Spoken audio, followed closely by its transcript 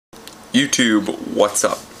YouTube, what's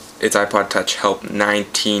up? It's iPod Touch Help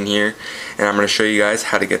 19 here, and I'm going to show you guys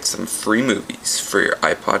how to get some free movies for your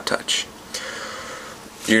iPod Touch.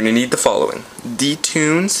 You're going to need the following: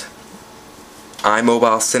 dTunes,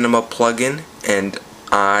 iMobileCinema plugin,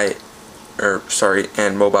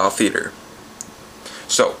 and Mobile Theater.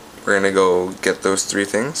 So we're going to go get those three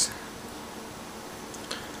things.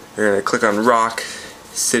 You're going to click on Rock,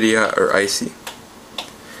 Cydia, or Icy,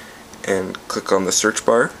 and click on the search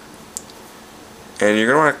bar. And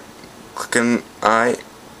you're going to want to click on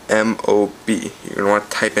iMob. You're going to want to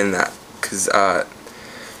type in that, because the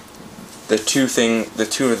two of the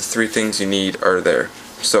three things you need are there.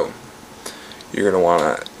 So you're going to want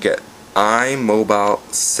to get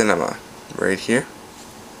iMobileCinema right here.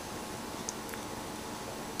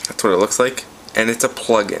 That's what it looks like, and it's a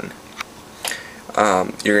plugin.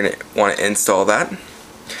 You're going to want to install that.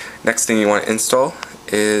 Next thing you want to install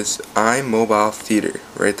is iMobile Theater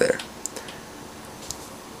right there.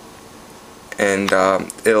 And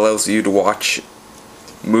it allows you to watch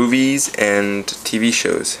movies and TV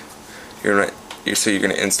shows. So you're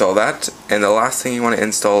going to install that, and the last thing you want to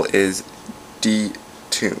install is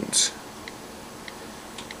dTunes.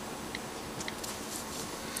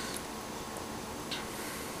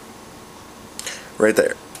 Right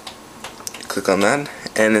there. Click on that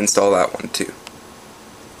and install that one too.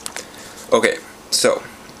 Okay, so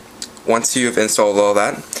once you have installed all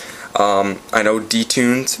that, I know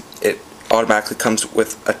dTunes, it automatically comes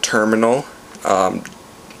with a terminal.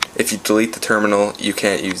 If you delete the terminal, you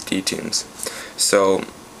can't use dTunes. So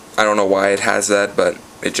I don't know why it has that, but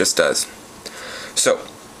it just does. So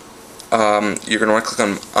you're going to want to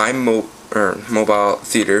click on Mobile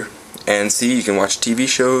Theater and see you can watch TV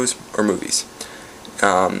shows or movies.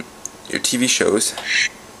 Your TV shows,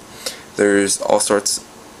 there's all sorts.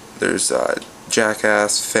 There's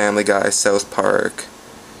Jackass, Family Guy, South Park,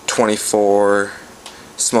 24,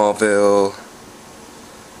 Smallville.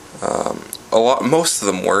 Most of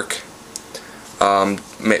them work,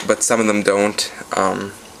 but some of them don't.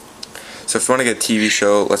 So if you want to get a TV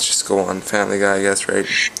show, let's just go on Family Guy, I guess, right?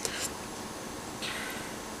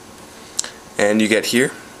 And you get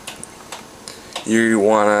here. You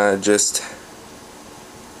wanna just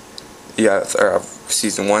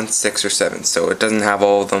season 1, 6, or 7. So it doesn't have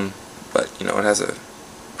all of them, but it has a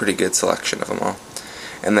pretty good selection of them all.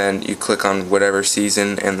 And then you click on whatever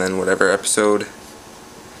season and then whatever episode,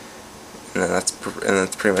 and then that's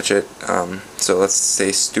pretty much it. So let's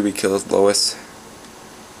say Stewie kills Lois.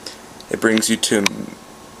 It brings you to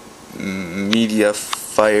Media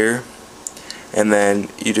Fire, and then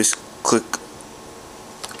you just click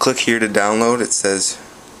here to download. It says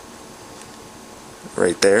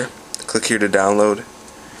right there. Click here to download.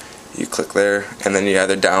 You click there, and then you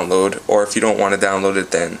either download, or if you don't want to download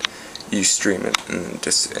it, then you stream it and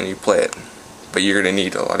you play it. But you're gonna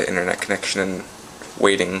need a lot of internet connection and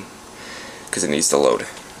waiting, because it needs to load.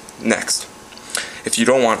 Next, if you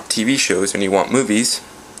don't want TV shows and you want movies,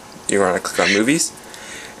 you're gonna click on movies,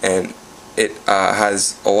 and it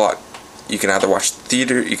has a lot. You can either watch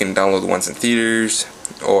theater, you can download the ones in theaters,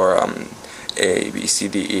 or A, B, C,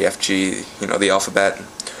 D, E, F, G, the alphabet,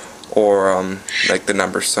 or like the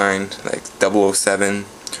number sign, like 007,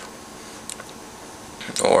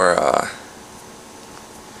 or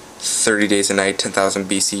 30 Days a Night, 10,000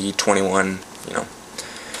 BC, 21,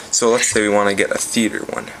 So let's say we want to get a theater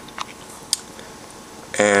one.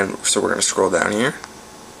 And so we're going to scroll down here.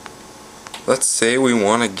 Let's say we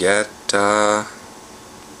want to get, Drag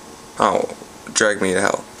Me to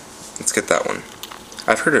Hell. Let's get that one.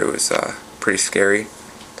 I've heard it was pretty scary.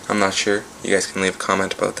 I'm not sure. You guys can leave a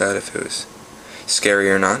comment about that if it was scary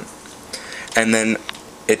or not. And then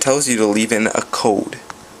it tells you to leave in a code,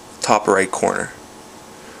 top right corner,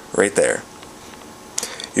 right there.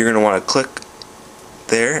 You're going to want to click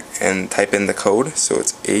there and type in the code. So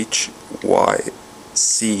it's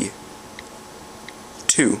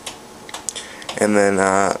HYC2, and then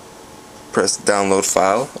press download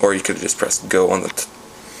file, or you could just press go on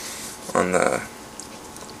the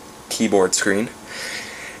keyboard screen.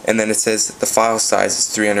 And then it says the file size is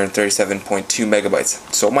 337.2 megabytes.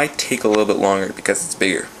 So it might take a little bit longer because it's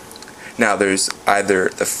bigger. Now there's either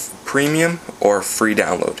the premium or free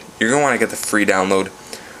download. You're going to want to get the free download.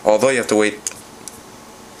 Although you have to wait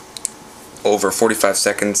over 45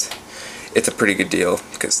 seconds, it's a pretty good deal,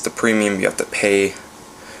 because the premium you have to pay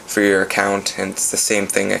for your account, and it's the same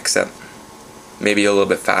thing except maybe a little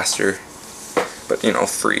bit faster. But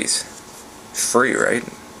free's free, right?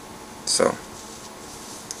 So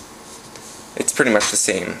it's pretty much the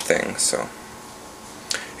same thing. So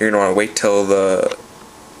you're gonna want to wait till the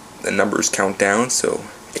numbers count down. So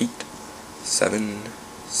 8, 7,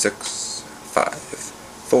 6, 5,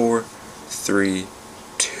 4, 3,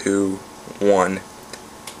 2, 1.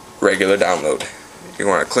 Regular download. You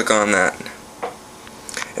want to click on that,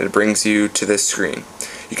 and it brings you to this screen.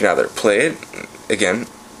 You can either play it, again,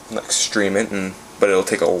 like stream it, but it'll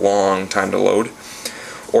take a long time to load,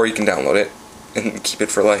 or you can download it and keep it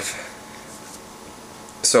for life.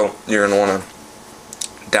 So you're going to want to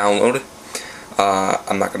download.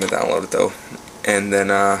 I'm not going to download it though. And then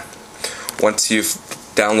once you've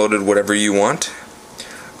downloaded whatever you want,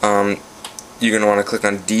 you're going to want to click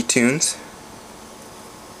on dTunes,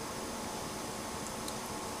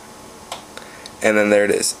 and then there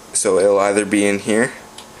it is. So it'll either be in here.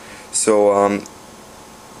 So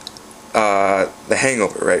The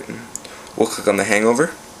Hangover, right? We'll click on The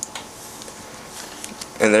Hangover,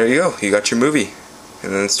 and there you go. You got your movie,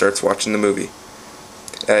 and then it starts watching the movie.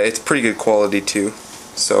 It's pretty good quality too.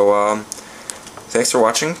 So thanks for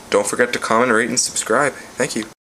watching. Don't forget to comment, rate, and subscribe. Thank you.